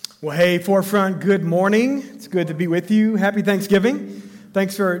Well, hey, Forefront, good morning. It's good to be with you. Happy Thanksgiving.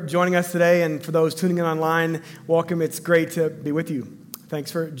 Thanks for joining us today, and for those tuning in online, welcome. It's great to be with you.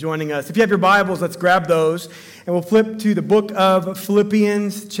 Thanks for joining us. If you have your Bibles, let's grab those, and we'll flip to the book of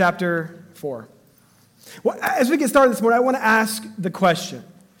Philippians chapter 4. Well, as we get started this morning, I want to ask the question,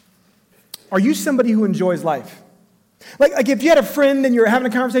 are you somebody who enjoys life? Like if you had a friend and you're having a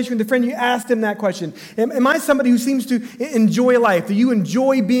conversation with a friend, you asked him that question. Am I somebody who seems to enjoy life? Do you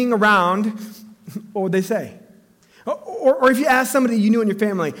enjoy being around? What would they say? Or if you ask somebody you knew in your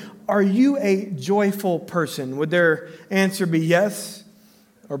family, are you a joyful person? Would their answer be yes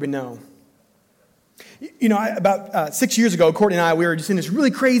or be no? You know, about 6 years ago, Courtney and I, we were just in this really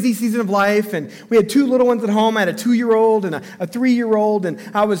crazy season of life, and we had two little ones at home. I had a 2-year-old and a 3-year-old, and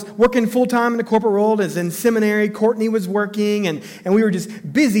I was working full-time in the corporate world as in seminary. Courtney was working, and we were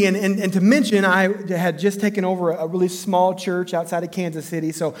just busy, and to mention, I had just taken over a really small church outside of Kansas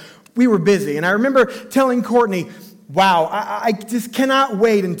City, so we were busy. And I remember telling Courtney, wow, I just cannot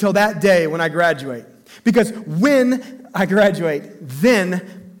wait until that day when I graduate, because when I graduate,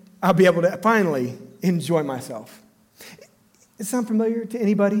 then I'll be able to finally enjoy myself. Does it sound familiar to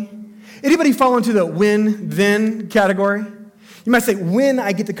anybody? Anybody fall into the when-then category? You might say, when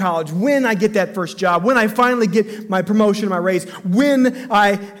I get to college, when I get that first job, when I finally get my promotion, my raise, when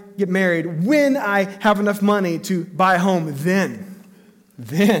I get married, when I have enough money to buy a home,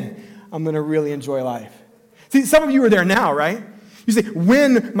 then I'm going to really enjoy life. See, some of you are there now, right? You say,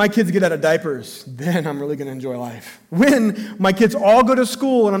 when my kids get out of diapers, then I'm really going to enjoy life. When my kids all go to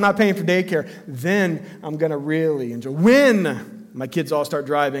school and I'm not paying for daycare, then I'm going to really enjoy. When my kids all start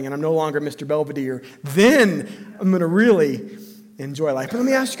driving and I'm no longer Mr. Belvedere, then I'm going to really enjoy life. But let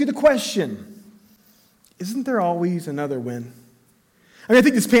me ask you the question, isn't there always another win? I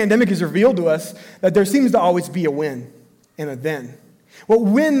think this pandemic has revealed to us that there seems to always be a win and a then. Well,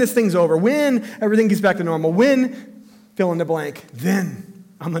 when this thing's over, when everything gets back to normal, when fill in the blank, then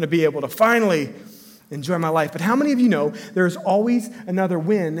I'm going to be able to finally enjoy my life. But how many of you know there's always another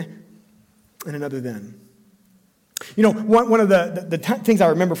win and another then? You know, one of the things I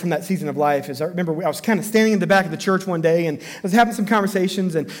remember from that season of life is I remember I was kind of standing in the back of the church one day, and I was having some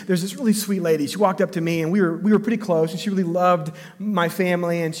conversations, and there's this really sweet lady. She walked up to me, and we were pretty close, and she really loved my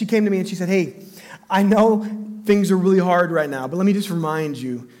family, and she came to me and she said, hey, I know things are really hard right now, but let me just remind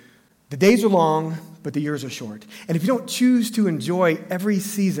you, the days are long, but the years are short. And if you don't choose to enjoy every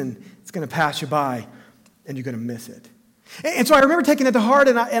season, it's going to pass you by, and you're going to miss it. And so I remember taking it to heart,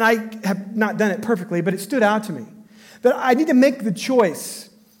 and I have not done it perfectly, but it stood out to me that I need to make the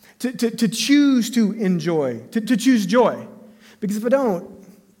choice to choose to enjoy, to choose joy. Because if I don't,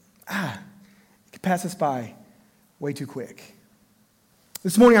 it could pass us by way too quick.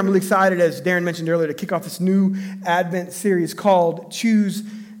 This morning I'm really excited, as Darren mentioned earlier, to kick off this new Advent series called Choose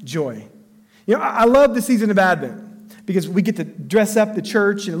Joy. You know, I love the season of Advent because we get to dress up the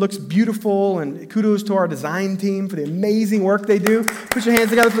church and it looks beautiful, and kudos to our design team for the amazing work they do. Put your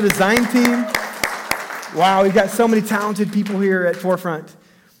hands together for the design team. Wow, we've got so many talented people here at Forefront.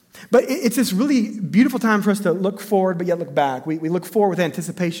 But it's this really beautiful time for us to look forward but yet look back. We look forward with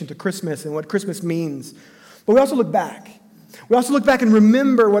anticipation to Christmas and what Christmas means. But we also look back. We also look back and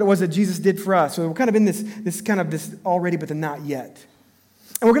remember what it was that Jesus did for us. So we're kind of in this already but the not yet.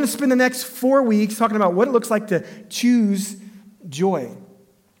 And we're going to spend the next 4 weeks talking about what it looks like to choose joy.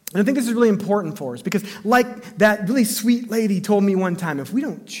 And I think this is really important for us because, like that really sweet lady told me one time, if we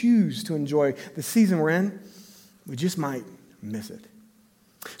don't choose to enjoy the season we're in, we just might miss it.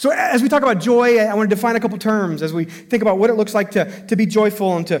 So as we talk about joy, I want to define a couple terms as we think about what it looks like to be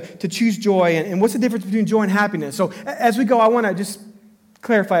joyful and to choose joy, and what's the difference between joy and happiness. So as we go, I want to just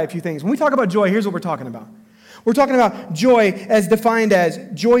clarify a few things. When we talk about joy, here's what we're talking about. We're talking about joy as defined as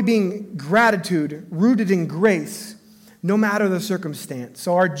joy being gratitude rooted in grace, no matter the circumstance.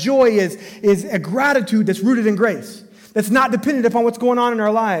 So our joy is a gratitude that's rooted in grace, that's not dependent upon what's going on in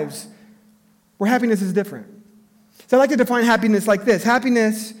our lives, where happiness is different. So I like to define happiness like this.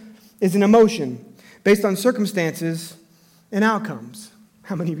 Happiness is an emotion based on circumstances and outcomes.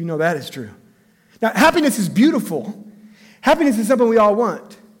 How many of you know that is true? Now, happiness is beautiful. Happiness is something we all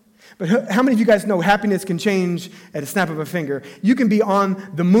want. But how many of you guys know happiness can change at a snap of a finger? You can be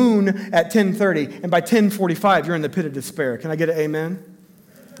on the moon at 10:30, and by 10:45, you're in the pit of despair. Can I get an amen?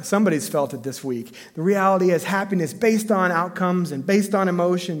 Somebody's felt it this week. The reality is happiness based on outcomes and based on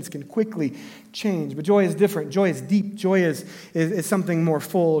emotions can quickly change. But joy is different. Joy is deep. Joy is something more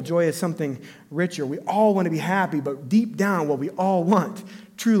full. Joy is something richer. We all want to be happy, but deep down, what we all want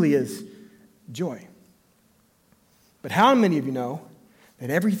truly is joy. But how many of you know that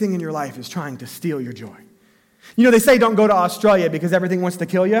everything in your life is trying to steal your joy? You know, they say don't go to Australia because everything wants to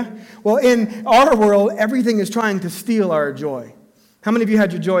kill you. Well, in our world, everything is trying to steal our joy. How many of you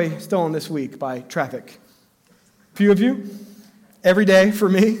had your joy stolen this week by traffic? A few of you? Every day for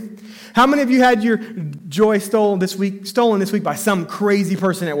me. How many of you had your joy stolen this week by some crazy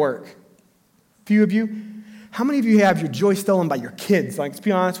person at work? A few of you? How many of you have your joy stolen by your kids? Like, let's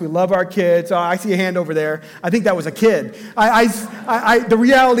be honest, we love our kids. Oh, I see a hand over there. I think that was a kid. The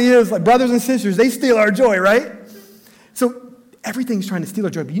reality is, like, brothers and sisters, they steal our joy, right? So everything's trying to steal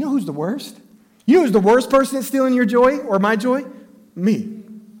our joy. But you know who's the worst? You know who's the worst person at stealing your joy or my joy? Me.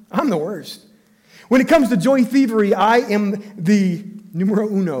 I'm the worst. When it comes to joy thievery, I am the numero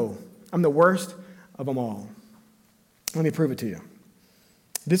uno. I'm the worst of them all. Let me prove it to you.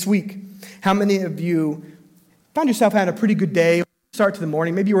 This week, how many of you found yourself having a pretty good day, start to the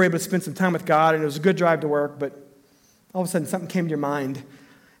morning? Maybe you were able to spend some time with God and it was a good drive to work, but all of a sudden something came to your mind and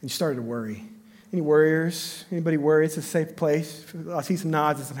you started to worry. Any worriers? Anybody worry? It's a safe place. I see some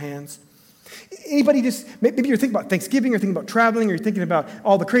nods and some hands. Anybody maybe you're thinking about Thanksgiving or thinking about traveling or you're thinking about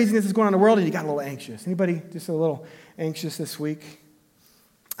all the craziness that's going on in the world and you got a little anxious. Anybody just a little anxious this week?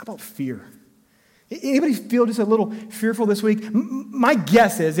 How about fear? Anybody feel just a little fearful this week? My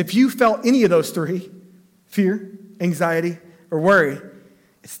guess is if you felt any of those three, fear, anxiety, or worry,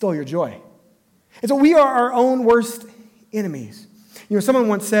 it stole your joy. And so we are our own worst enemies. You know, someone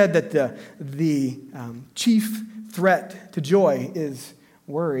once said that the chief threat to joy is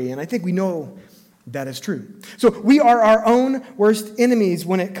worry, and I think we know that is true. So we are our own worst enemies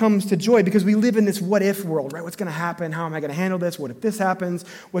when it comes to joy because we live in this what-if world, right? What's going to happen? How am I going to handle this? What if this happens?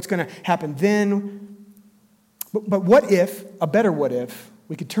 What's going to happen then? But what if, a better what if,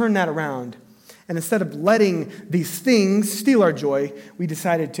 we could turn that around and instead of letting these things steal our joy, we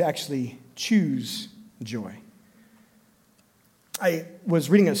decided to actually choose joy. I was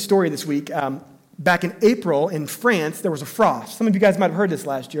reading a story this week. Back in April in France, there was a frost. Some of you guys might have heard this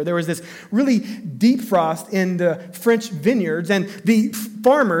last year. There was this really deep frost in the French vineyards, and the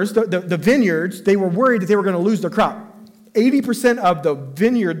farmers, the vineyards, they were worried that they were going to lose their crop. 80% of the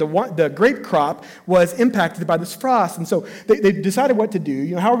vineyard, the grape crop, was impacted by this frost. And so they decided what to do.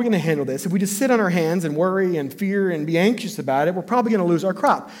 You know, how are we going to handle this? If we just sit on our hands and worry and fear and be anxious about it, we're probably going to lose our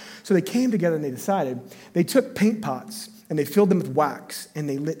crop. So they came together and they decided. They took paint pots and they filled them with wax and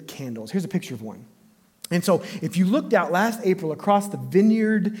they lit candles. Here's a picture of one. And so if you looked out last April across the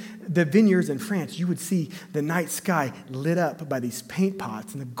vineyards in France, you would see the night sky lit up by these paint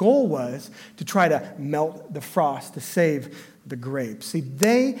pots. And the goal was to try to melt the frost to save the grapes. See,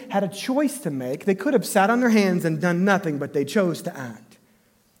 they had a choice to make. They could have sat on their hands and done nothing, but they chose to act.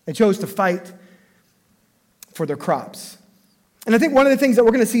 They chose to fight for their crops. And I think one of the things that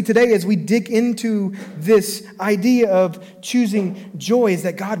we're going to see today as we dig into this idea of choosing joy is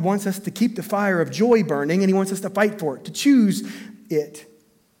that God wants us to keep the fire of joy burning and He wants us to fight for it, to choose it.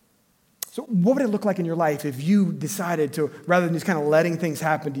 So what would it look like in your life if you decided to, rather than just kind of letting things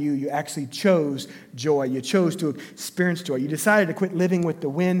happen to you, you actually chose joy. You chose to experience joy. You decided to quit living with the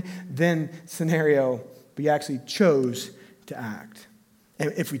win-then scenario, but you actually chose to act.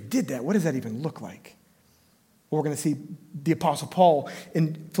 And if we did that, what does that even look like? Well, we're going to see the Apostle Paul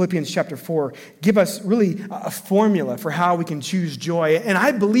in Philippians chapter 4 give us really a formula for how we can choose joy. And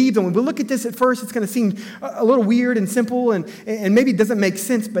I believe that when we look at this at first, it's going to seem a little weird and simple and maybe it doesn't make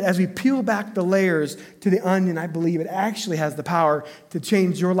sense. But as we peel back the layers to the onion, I believe it actually has the power to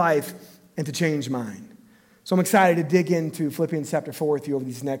change your life and to change mine. So I'm excited to dig into Philippians chapter 4 with you over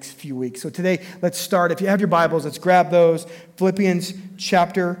these next few weeks. So today, let's start. If you have your Bibles, let's grab those. Philippians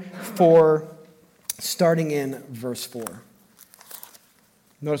chapter 4. Starting in verse 4.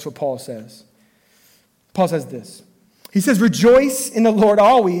 Notice what Paul says. Paul says this. He says, "Rejoice in the Lord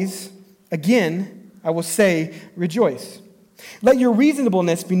always. Again, I will say, rejoice. Let your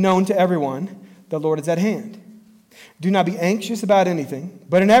reasonableness be known to everyone. The Lord is at hand. Do not be anxious about anything,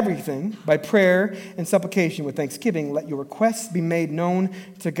 but in everything, by prayer and supplication with thanksgiving, let your requests be made known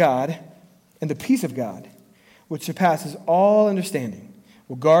to God, and the peace of God, which surpasses all understanding,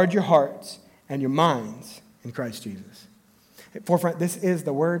 will guard your hearts and your minds in Christ Jesus." At Forefront, this is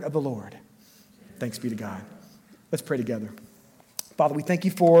the word of the Lord. Thanks be to God. Let's pray together. Father, we thank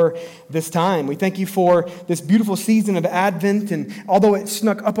you for this time. We thank you for this beautiful season of Advent. And although it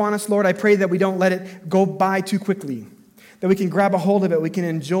snuck up on us, Lord, I pray that we don't let it go by too quickly, that we can grab a hold of it. We can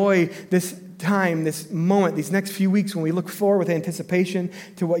enjoy this time, this moment, these next few weeks when we look forward with anticipation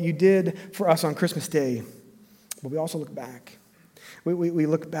to what you did for us on Christmas Day. But we also look back. We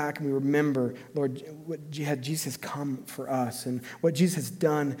look back and we remember, Lord, what Jesus has come for us and what Jesus has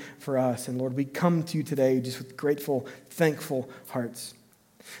done for us. And Lord, we come to you today just with grateful, thankful hearts.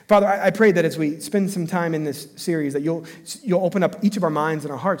 Father, I pray that as we spend some time in this series, that you'll open up each of our minds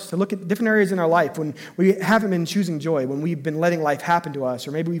and our hearts to look at different areas in our life when we haven't been choosing joy, when we've been letting life happen to us,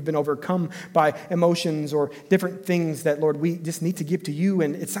 or maybe we've been overcome by emotions or different things that, Lord, we just need to give to you.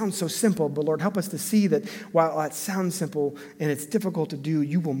 And it sounds so simple, but Lord, help us to see that while it sounds simple and it's difficult to do,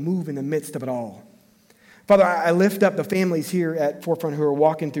 you will move in the midst of it all. Father, I lift up the families here at Forefront who are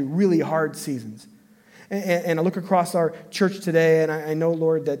walking through really hard seasons. And I look across our church today, and I know,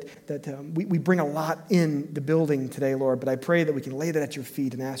 Lord, that we bring a lot in the building today, Lord, but I pray that we can lay that at your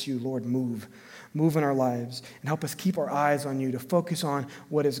feet and ask you, Lord, move in our lives, and help us keep our eyes on you, to focus on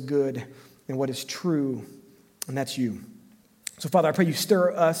what is good and what is true, and that's you. So, Father, I pray you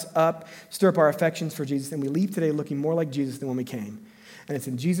stir us up, stir up our affections for Jesus, and we leave today looking more like Jesus than when we came. And it's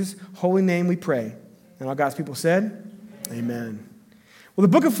in Jesus' holy name we pray. And all God's people said, Amen. Well, the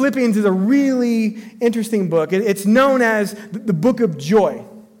book of Philippians is a really interesting book. It's known as the book of joy.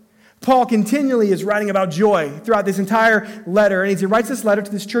 Paul continually is writing about joy throughout this entire letter. And as he writes this letter to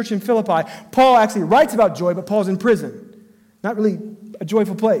this church in Philippi, Paul actually writes about joy, but Paul's in prison. Not really a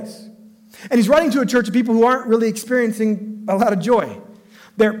joyful place. And he's writing to a church of people who aren't really experiencing a lot of joy.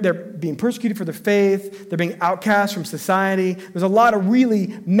 They're being persecuted for their faith. They're being outcast from society. There's a lot of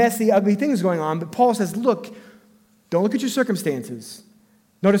really messy, ugly things going on. But Paul says, look, don't look at your circumstances.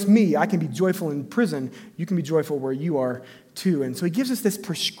 Notice me, I can be joyful in prison. You can be joyful where you are too. And so he gives us this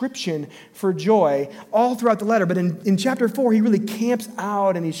prescription for joy all throughout the letter. But in chapter 4, he really camps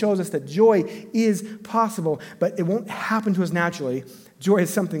out and he shows us that joy is possible, but it won't happen to us naturally. Joy is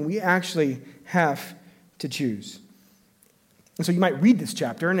something we actually have to choose. And so you might read this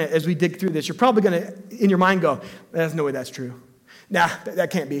chapter, and as we dig through this, you're probably going to, in your mind, go, there's no way that's true. Nah,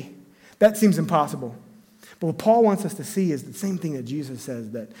 that can't be. That seems impossible. But what Paul wants us to see is the same thing that Jesus says,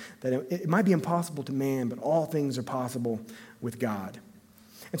 that it might be impossible to man, but all things are possible with God.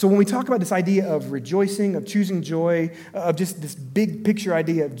 And so when we talk about this idea of rejoicing, of choosing joy, of just this big picture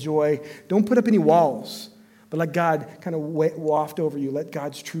idea of joy, don't put up any walls, but let God kind of waft over you. Let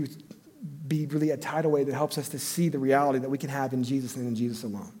God's truth be really a tidal wave that helps us to see the reality that we can have in Jesus and in Jesus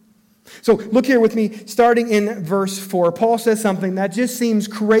alone. So look here with me, starting in verse 4. Paul says something that just seems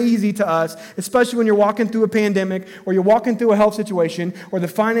crazy to us, especially when you're walking through a pandemic or you're walking through a health situation or the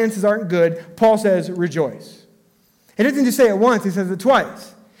finances aren't good. Paul says, rejoice. He doesn't just say it once, he says it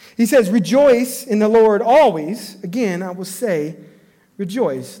twice. He says, rejoice in the Lord always. Again, I will say,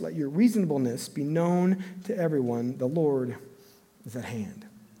 rejoice. Let your reasonableness be known to everyone. The Lord is at hand.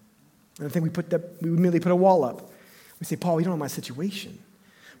 And I think we immediately put a wall up. We say, Paul, you don't know my situation.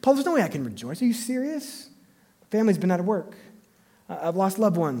 Paul, there's no way I can rejoice. Are you serious? Family's been out of work. I've lost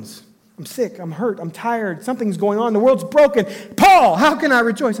loved ones. I'm sick. I'm hurt. I'm tired. Something's going on. The world's broken. Paul, how can I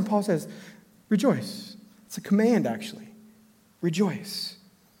rejoice? And Paul says, rejoice. It's a command, actually. Rejoice.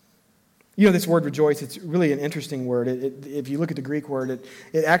 You know, this word rejoice, it's really an interesting word. If you look at the Greek word,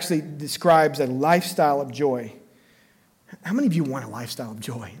 it actually describes a lifestyle of joy. How many of you want a lifestyle of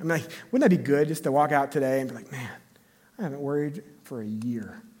joy? I mean, wouldn't that be good just to walk out today and be like, man, I haven't worried for a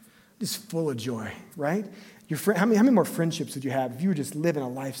year. Just full of joy, right? How many more friendships would you have if you were just living a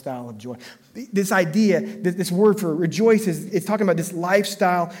lifestyle of joy? This idea, this word for rejoice, it's talking about this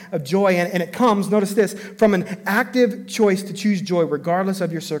lifestyle of joy, and it comes, notice this, from an active choice to choose joy regardless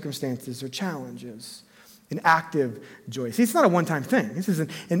of your circumstances or challenges. An active joy. See, it's not a one-time thing. This is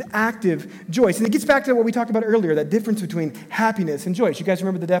an active joy. And it gets back to what we talked about earlier, that difference between happiness and joy. You guys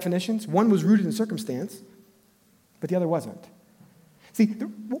remember the definitions? One was rooted in circumstance, but the other wasn't. See,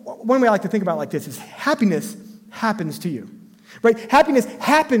 one way I like to think about it like this is happiness happens to you, right? Happiness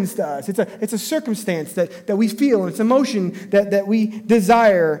happens to us. It's a circumstance that we feel, and it's emotion that we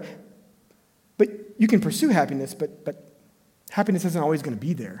desire. But you can pursue happiness, but happiness isn't always going to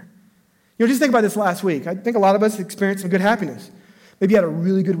be there. You know, just think about this last week. I think a lot of us experienced some good happiness. Maybe you had a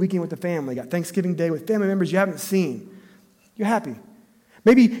really good weekend with the family, got Thanksgiving Day with family members you haven't seen. You're happy.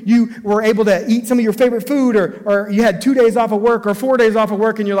 Maybe you were able to eat some of your favorite food, or you had 2 days off of work or 4 days off of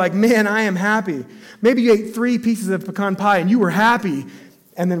work, and you're like, man, I am happy. Maybe you ate 3 pieces of pecan pie, and you were happy,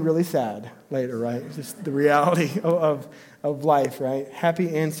 and then really sad later, right? Just the reality of life, right?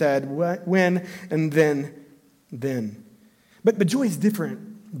 Happy and sad, when and then. But joy is different.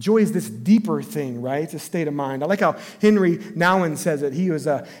 Joy is this deeper thing, right? It's a state of mind. I like how Henry Nouwen says it. He was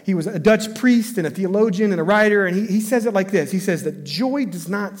a Dutch priest and a theologian and a writer, and he says it like this. He says that joy does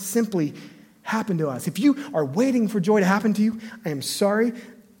not simply happen to us. If you are waiting for joy to happen to you, I am sorry, but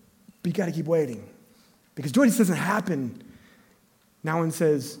you got to keep waiting. Because joy just doesn't happen. Nouwen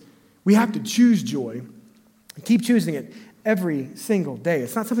says we have to choose joy and keep choosing it every single day.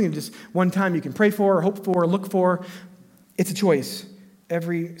 It's not something that just one time you can pray for or hope for or look for. It's a choice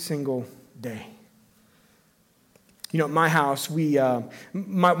every single day. You know, at my house,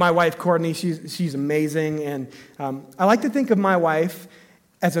 my wife, Courtney, she's amazing. And I like to think of my wife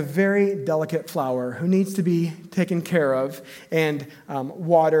as a very delicate flower who needs to be taken care of and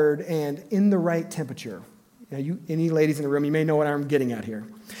watered and in the right temperature. Now, any ladies in the room, you may know what I'm getting at here.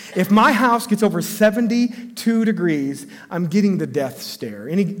 If my house gets over 72 degrees, I'm getting the death stare.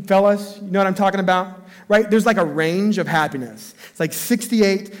 Any fellas, you know what I'm talking about? Right? There's like a range of happiness. It's like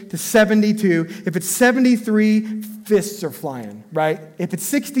 68 to 72. If it's 73, fists are flying, right? If it's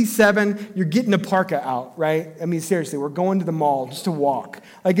 67, you're getting a parka out, right? I mean, seriously, we're going to the mall just to walk.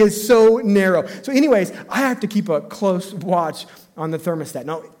 Like, it's so narrow. So anyways, I have to keep a close watch on the thermostat.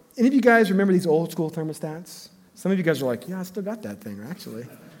 Now, any of you guys remember these old school thermostats? Some of you guys are like, yeah, I still got that thing, actually.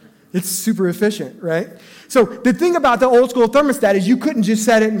 It's super efficient, right? So the thing about the old school thermostat is you couldn't just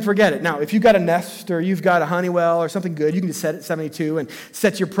set it and forget it. Now, if you've got a Nest or you've got a Honeywell or something good, you can just set it 72 and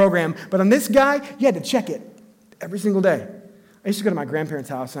set your program. But on this guy, you had to check it every single day. I used to go to my grandparents'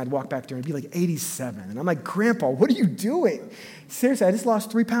 house and I'd walk back there and it'd be like 87. And I'm like, Grandpa, what are you doing? Seriously, I just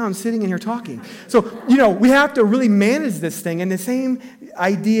lost 3 pounds sitting in here talking. So, you know, we have to really manage this thing. And the same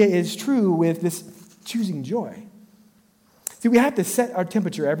idea is true with this choosing joy. See, we have to set our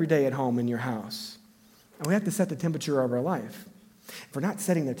temperature every day at home in your house. And we have to set the temperature of our life. If we're not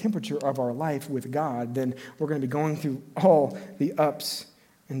setting the temperature of our life with God, then we're going to be going through all the ups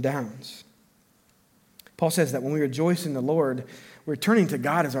and downs. Paul says that when we rejoice in the Lord, we're turning to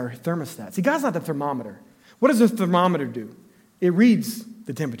God as our thermostat. See, God's not the thermometer. What does a thermometer do? It reads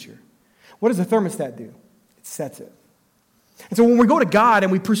the temperature. What does a thermostat do? It sets it. And so when we go to God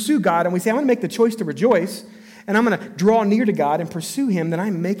and we pursue God and we say, I'm going to make the choice to rejoice, and I'm going to draw near to God and pursue Him, then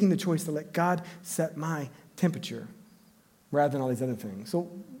I'm making the choice to let God set my temperature rather than all these other things. So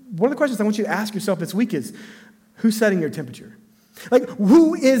one of the questions I want you to ask yourself this week is, who's setting your temperature? Like,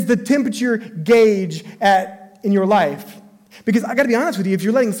 who is the temperature gauge in your life? Because I got to be honest with you, if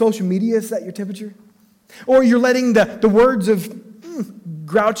you're letting social media set your temperature, or you're letting the words of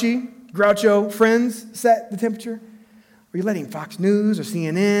groucho friends set the temperature, or you're letting Fox News or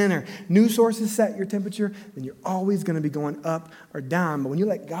CNN or news sources set your temperature, then you're always going to be going up or down. But when you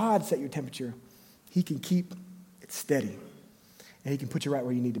let God set your temperature, He can keep it steady. And He can put you right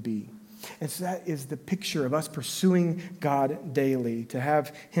where you need to be. And so that is the picture of us pursuing God daily, to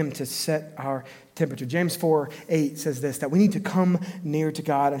have Him to set our temperature. James 4:8 says this, that we need to come near to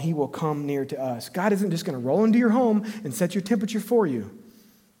God and He will come near to us. God isn't just going to roll into your home and set your temperature for you.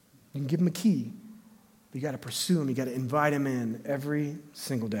 You can give Him a key. But you got to pursue Him. You got to invite Him in every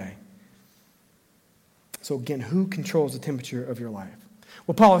single day. So again, who controls the temperature of your life?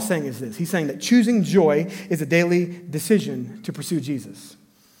 What Paul is saying is this. He's saying that choosing joy is a daily decision to pursue Jesus.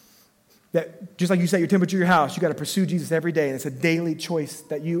 That just like you set your temperature in your house, you got to pursue Jesus every day. And it's a daily choice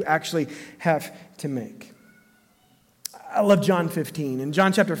that you actually have to make. I love John 15. In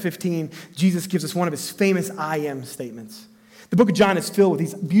John chapter 15, Jesus gives us one of His famous I am statements. The book of John is filled with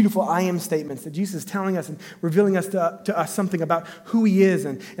these beautiful I am statements that Jesus is telling us and revealing us to us something about who He is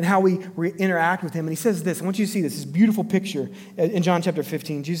and how we interact with Him. And He says this. I want you to see this beautiful picture in John chapter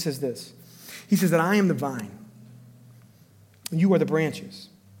 15. Jesus says this. He says that I am the vine, and you are the branches.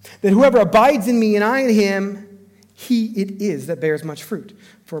 That whoever abides in me and I in him, he it is that bears much fruit.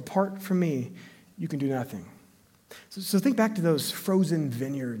 For apart from me, you can do nothing. So think back to those frozen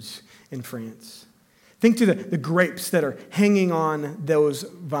vineyards in France. Think to the grapes that are hanging on those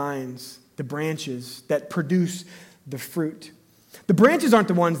vines, the branches that produce the fruit. The branches aren't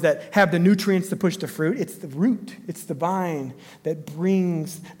the ones that have the nutrients to push the fruit. It's the root. It's the vine that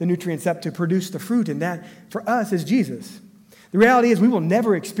brings the nutrients up to produce the fruit. And that, for us, is Jesus. The reality is we will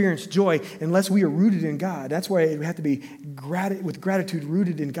never experience joy unless we are rooted in God. That's why we have to be with gratitude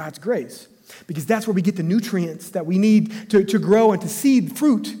rooted in God's grace. Because that's where we get the nutrients that we need to grow and to see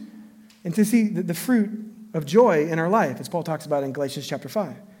fruit and to see the fruit of joy in our life, as Paul talks about in Galatians chapter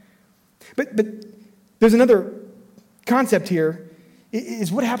 5. But there's another concept here,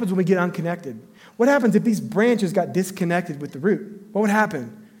 is what happens when we get unconnected? What happens if these branches got disconnected with the root? What would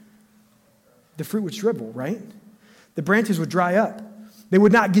happen? The fruit would shrivel, right? The branches would dry up. They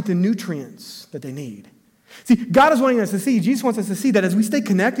would not get the nutrients that they need. See, God is wanting us to see, Jesus wants us to see that as we stay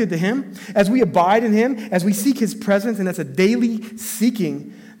connected to Him, as we abide in Him, as we seek His presence, and that's a daily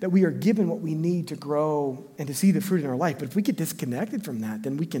seeking, that we are given what we need to grow and to see the fruit in our life. But if we get disconnected from that,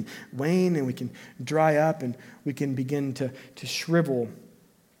 then we can wane and we can dry up and we can begin to shrivel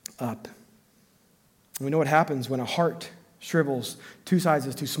up. And we know what happens when a heart shrivels 2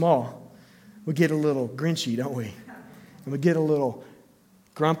 sizes too small. We get a little grinchy, don't we? And we get a little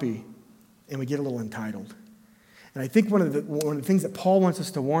grumpy, and we get a little entitled. And I think one of the things that Paul wants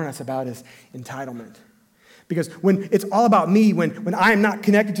us to warn us about is entitlement. Because when it's all about me, when I am not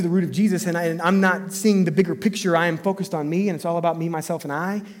connected to the root of Jesus and I'm not seeing the bigger picture, I am focused on me and it's all about me, myself, and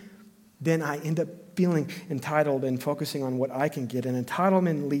I, then I end up feeling entitled and focusing on what I can get. And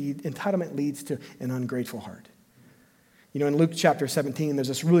entitlement leads to an ungrateful heart. You know, in Luke chapter 17, there's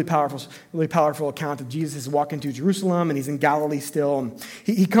this really powerful account of Jesus walking to Jerusalem, and he's in Galilee still. And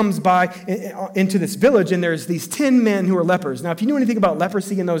he comes by into this village, and there's these 10 men who are lepers. Now, if you knew anything about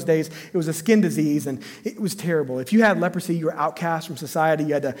leprosy in those days, it was a skin disease, and it was terrible. If you had leprosy, you were outcast from society.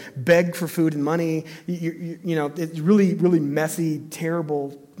 You had to beg for food and money. You know, it's really, really messy,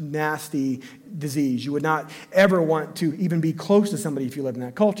 terrible, nasty disease. You would not ever want to even be close to somebody if you lived in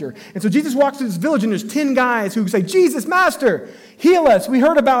that culture. And so Jesus walks to this village, and there's 10 guys who say, Jesus, Master, heal us. We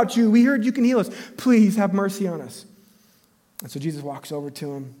heard about you. We heard you can heal us. Please have mercy on us. And so Jesus walks over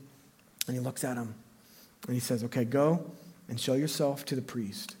to him, and he looks at him, and he says, okay, go and show yourself to the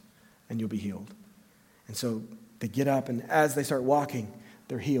priest, and you'll be healed. And so they get up, and as they start walking,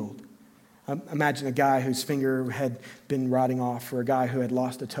 they're healed. Imagine a guy whose finger had been rotting off, or a guy who had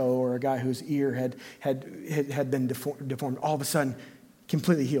lost a toe, or a guy whose ear had been deformed. All of a sudden,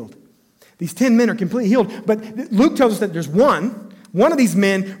 completely healed. These 10 men are completely healed, but Luke tells us that there's one of these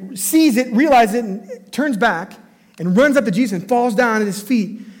men sees it, realizes it, and turns back and runs up to Jesus and falls down at his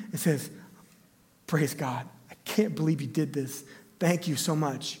feet and says, praise God, I can't believe you did this. Thank you so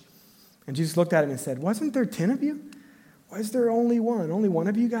much. And Jesus looked at him and said, wasn't there 10 of you? Why is there only one? Only one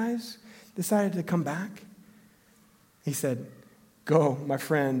of you guys decided to come back? He said, go, my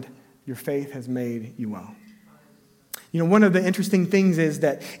friend, your faith has made you well. You know, one of the interesting things is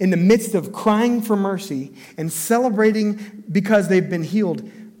that in the midst of crying for mercy and celebrating because they've been healed,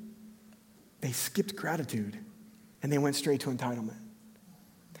 they skipped gratitude and they went straight to entitlement.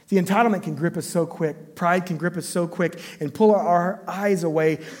 See, entitlement can grip us so quick. Pride can grip us so quick and pull our eyes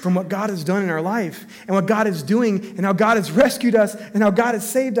away from what God has done in our life and what God is doing and how God has rescued us and how God has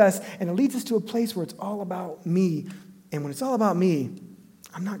saved us. And it leads us to a place where it's all about me. And when it's all about me,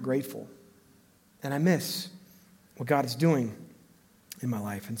 I'm not grateful. And I miss what God is doing in my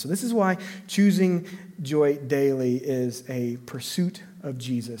life. And so this is why choosing joy daily is a pursuit of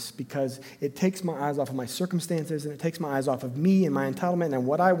Jesus, because it takes my eyes off of my circumstances and it takes my eyes off of me and my entitlement and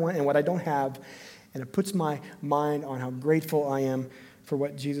what I want and what I don't have, and it puts my mind on how grateful I am for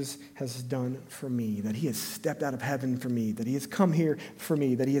what Jesus has done for me, that he has stepped out of heaven for me, that he has come here for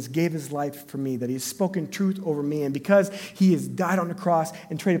me, that he has gave his life for me, that he has spoken truth over me, and because he has died on the cross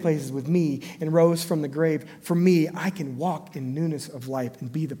and traded places with me and rose from the grave for me, I can walk in newness of life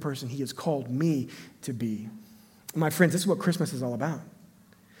and be the person he has called me to be. My friends, this is what Christmas is all about.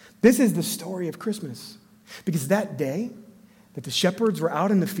 This is the story of Christmas, because that day that the shepherds were out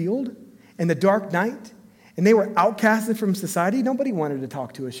in the field in the dark night, and they were outcasted from society. Nobody wanted to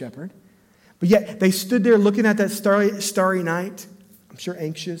talk to a shepherd. But yet they stood there looking at that starry night, I'm sure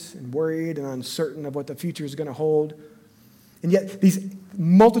anxious and worried and uncertain of what the future is going to hold. And yet these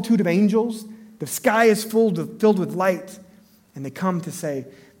multitude of angels, the sky is filled with light, and they come to say,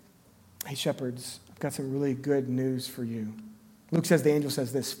 hey, shepherds, I've got some really good news for you. Luke says, the angel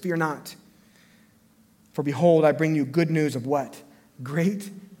says this, fear not, for behold, I bring you good news of what? Great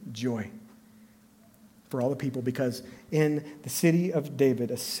joy for all the people, because in the city of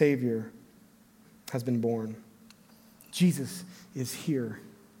David, a Savior has been born. Jesus is here.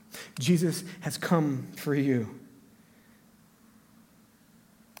 Jesus has come for you.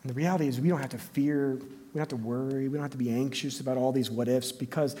 And the reality is we don't have to fear, we don't have to worry, we don't have to be anxious about all these what ifs,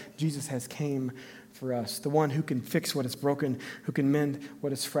 because Jesus has came for us. The one who can fix what is broken, who can mend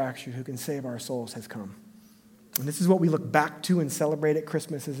what is fractured, who can save our souls has come. And this is what we look back to and celebrate at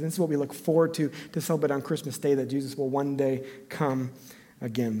Christmas. And this is what we look forward to celebrate on Christmas Day, that Jesus will one day come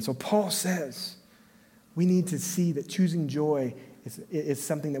again. So Paul says we need to see that choosing joy is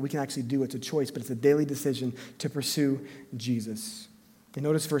something that we can actually do. It's a choice, but it's a daily decision to pursue Jesus. And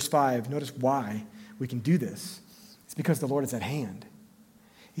notice verse 5. Notice why we can do this. It's because the Lord is at hand.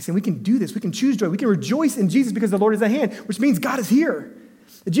 He's saying we can do this. We can choose joy. We can rejoice in Jesus because the Lord is at hand, which means God is here.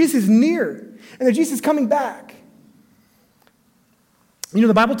 That Jesus is near, and that Jesus is coming back. You know,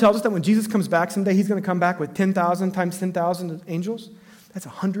 the Bible tells us that when Jesus comes back someday, he's going to come back with 10,000 times 10,000 angels. That's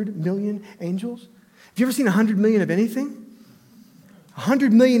 100 million angels. Have you ever seen 100 million of anything?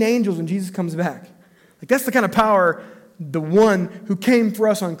 100 million angels when Jesus comes back. Like, that's the kind of power the one who came for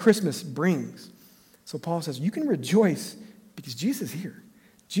us on Christmas brings. So Paul says, you can rejoice because Jesus is here.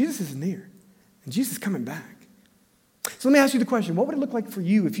 Jesus is near. And Jesus is coming back. So let me ask you the question. What would it look like for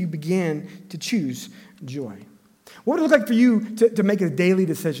you if you began to choose joy? What would it look like for you to make a daily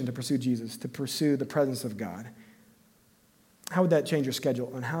decision to pursue Jesus, to pursue the presence of God? how would that change your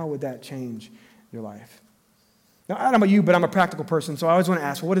schedule? And how would that change your life? Now, I don't know about you, but I'm a practical person, so I always want to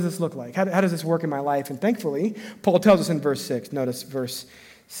ask, well, what does this look like? How does this work in my life? And thankfully, Paul tells us in verse 6. Notice verse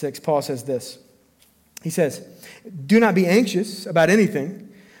 6. Paul says this. He says, "Do not be anxious about anything,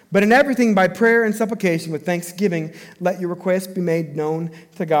 but in everything by prayer and supplication with thanksgiving, let your requests be made known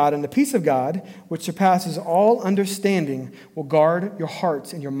to God. And the peace of God, which surpasses all understanding, will guard your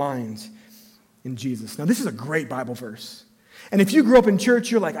hearts and your minds in Jesus." Now, this is a great Bible verse. And if you grew up in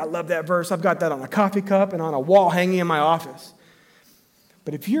church, you're like, I love that verse. I've got that on a coffee cup and on a wall hanging in my office.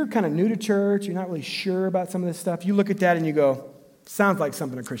 But if you're kind of new to church, you're not really sure about some of this stuff, you look at that and you go, sounds like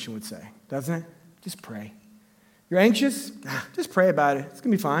something a Christian would say, doesn't it? Just pray. You're anxious? Nah, just pray about it. It's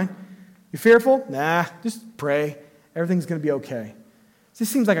going to be fine. You're fearful? Nah, just pray. Everything's going to be okay. This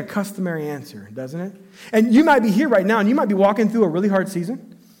seems like a customary answer, doesn't it? And you might be here right now, and you might be walking through a really hard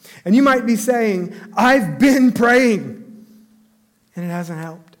season, and you might be saying, I've been praying, and it hasn't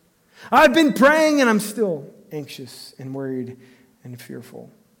helped. I've been praying, and I'm still anxious and worried and fearful.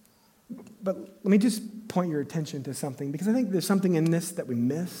 But let me just point your attention to something, because I think there's something in this that we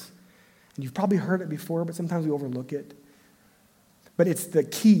miss. And you've probably heard it before, but sometimes we overlook it. But it's the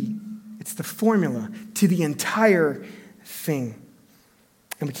key. It's the formula to the entire thing.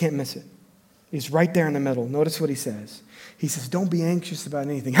 And we can't miss it. He's right there in the middle. Notice what he says. He says, don't be anxious about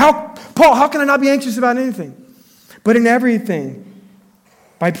anything. Paul, how can I not be anxious about anything? But in everything,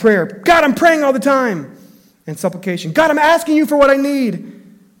 by prayer. God, I'm praying all the time. And supplication. God, I'm asking you for what I need.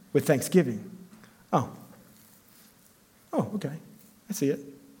 With thanksgiving. Oh, okay. I see it.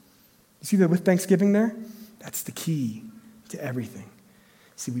 You see the with thanksgiving there? That's the key to everything.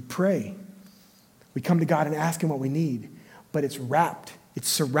 See, we pray. We come to God and ask him what we need. But it's wrapped, it's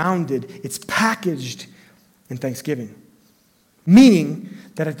surrounded, it's packaged in thanksgiving. Meaning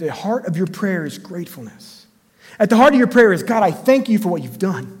that at the heart of your prayer is gratefulness. At the heart of your prayer is, God, I thank you for what you've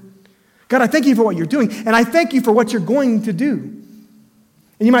done. God, I thank you for what you're doing. And I thank you for what you're going to do.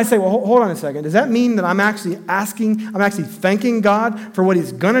 And you might say, well, hold on a second. Does that mean that I'm actually thanking God for what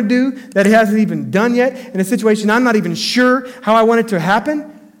he's going to do that he hasn't even done yet in a situation I'm not even sure how I want it to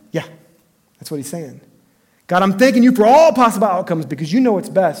happen? Yeah, that's what he's saying. God, I'm thanking you for all possible outcomes because you know what's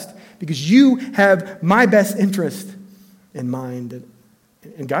best, because you have my best interest in mind.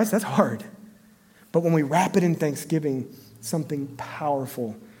 And guys, that's hard. But when we wrap it in thanksgiving, something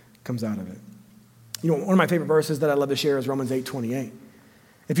powerful comes out of it. You know, one of my favorite verses that I love to share is Romans 8:28.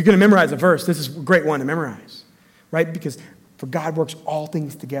 If you're going to memorize a verse, this is a great one to memorize, right? Because for God works all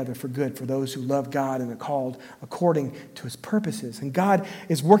things together for good for those who love God and are called according to his purposes. And God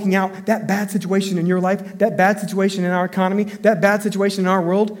is working out that bad situation in your life, that bad situation in our economy, that bad situation in our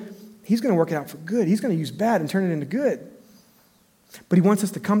world. He's going to work it out for good. He's going to use bad and turn it into good. But he wants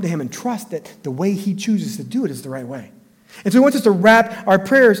us to come to him and trust that the way he chooses to do it is the right way. And so he wants us to wrap our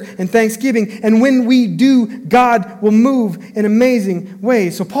prayers in thanksgiving. And when we do, God will move in amazing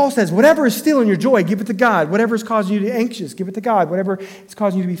ways. So Paul says, whatever is stealing your joy, give it to God. Whatever is causing you to be anxious, give it to God. Whatever is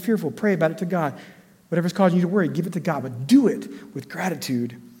causing you to be fearful, pray about it to God. Whatever is causing you to worry, give it to God. But do it with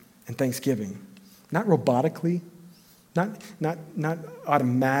gratitude and thanksgiving. Not robotically, not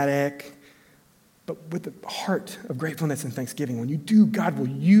automatic, but with the heart of gratefulness and thanksgiving. When you do, God will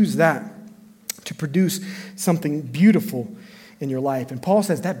use that to produce something beautiful in your life. And Paul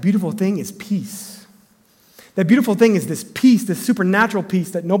says that beautiful thing is peace. That beautiful thing is this peace, this supernatural peace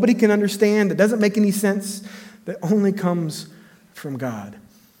that nobody can understand, that doesn't make any sense, that only comes from God.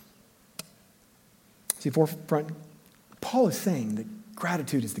 See, forefront, Paul is saying that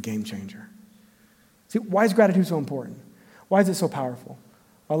gratitude is the game changer. See, why is gratitude so important? Why is it so powerful?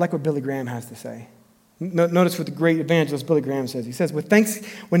 Well, I like what Billy Graham has to say. Notice what the great evangelist Billy Graham says. He says,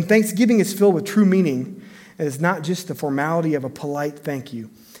 when thanksgiving is filled with true meaning, it is not just the formality of a polite thank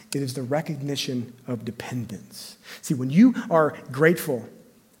you. It is the recognition of dependence. See, when you are grateful,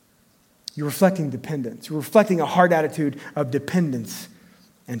 you're reflecting dependence. You're reflecting a heart attitude of dependence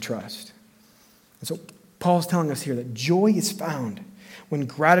and trust. And so Paul's telling us here that joy is found when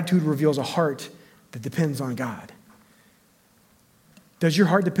gratitude reveals a heart that depends on God. Does your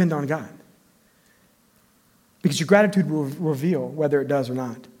heart depend on God? Because your gratitude will reveal whether it does or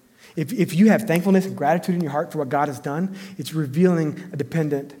not. If you have thankfulness and gratitude in your heart for what God has done, it's revealing a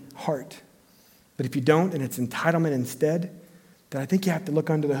dependent heart. But if you don't and it's entitlement instead, then I think you have to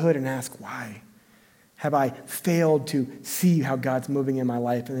look under the hood and ask, why? Have I failed to see how God's moving in my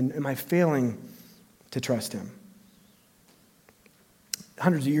life? And am I failing to trust him?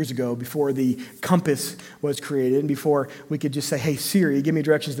 Hundreds of years ago, before the compass was created, and before we could just say, hey, Siri, give me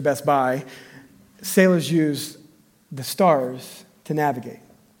directions to Best Buy, sailors used the stars to navigate.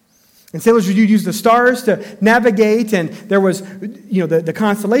 And sailors would use the stars to navigate, and there was, the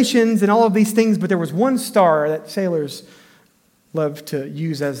constellations and all of these things, but there was one star that sailors loved to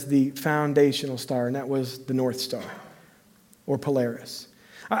use as the foundational star, and that was the North Star, or Polaris.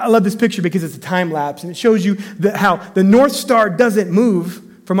 I love this picture because it's a time lapse, and it shows you how the North Star doesn't move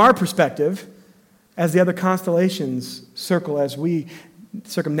from our perspective as the other constellations circle as we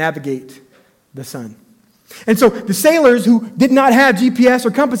circumnavigate the sun. And so the sailors who did not have GPS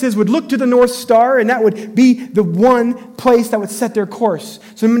or compasses would look to the North Star, and that would be the one place that would set their course.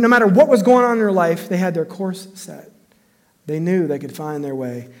 So no matter what was going on in their life, they had their course set. They knew they could find their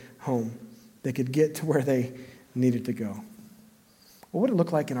way home. They could get to where they needed to go. What would it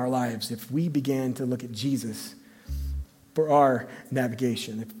look like in our lives if we began to look at Jesus for our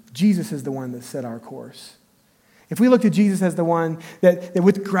navigation? If Jesus is the one that set our course. If we looked at Jesus as the one that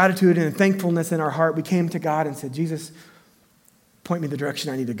with gratitude and thankfulness in our heart, we came to God and said, Jesus, point me the direction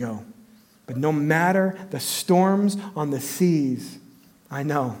I need to go. But no matter the storms on the seas, I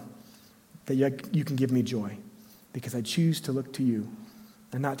know that you can give me joy because I choose to look to you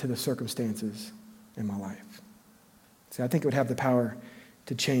and not to the circumstances in my life. See, I think it would have the power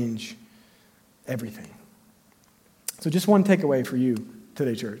to change everything. So just one takeaway for you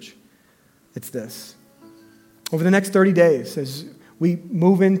today, church. It's this. Over the next 30 days, as we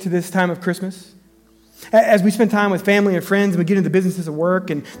move into this time of Christmas, as we spend time with family and friends and we get into the businesses of work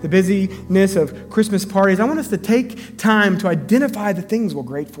and the busyness of Christmas parties, I want us to take time to identify the things we're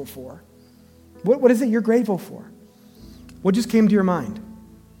grateful for. What is it you're grateful for? What just came to your mind?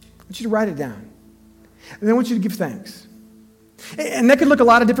 I want you to write it down. And then I want you to give thanks. And that could look a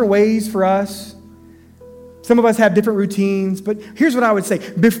lot of different ways for us. Some of us have different routines, but here's what I would say.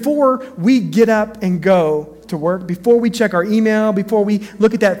 Before we get up and go to work, before we check our email, before we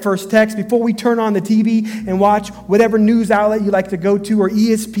look at that first text, before we turn on the TV and watch whatever news outlet you like to go to or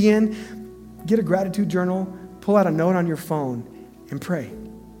ESPN, get a gratitude journal, pull out a note on your phone, and pray.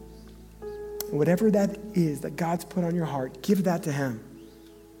 Whatever that is that God's put on your heart, give that to Him.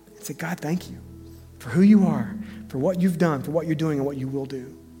 And say, God, thank you for who you are, for what you've done, for what you're doing, and what you will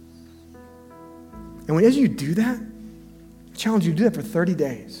do. And as you do that, I challenge you to do that for 30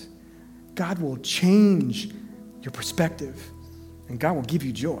 days. God will change your perspective, and God will give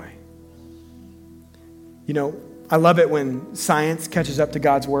you joy. I love it when science catches up to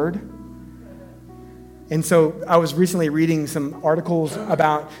God's word. And so I was recently reading some articles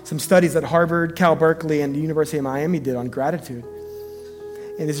about some studies that Harvard, Cal Berkeley, and the University of Miami did on gratitude.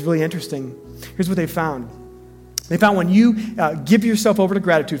 And it's really interesting. Here's what they found. They found when you give yourself over to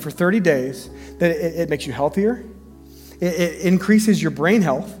gratitude for 30 days, that it makes you healthier. It increases your brain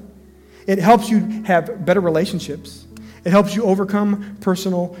health. It helps you have better relationships. It helps you overcome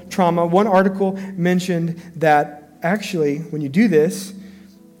personal trauma. One article mentioned that actually, when you do this,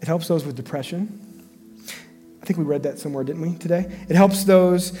 it helps those with depression. I think we read that somewhere, didn't we, today? It helps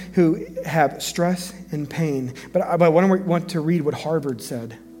those who have stress and pain. But I want to read what Harvard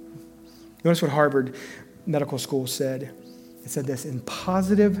said. Notice what Harvard Medical School said. It said this: in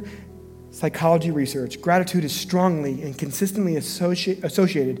positive psychology research, gratitude is strongly and consistently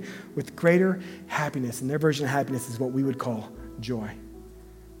associated with greater happiness. And their version of happiness is what we would call joy.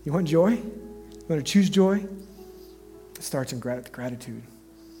 You want joy? You want to choose joy? It starts in gratitude.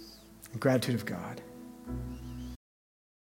 The gratitude of God.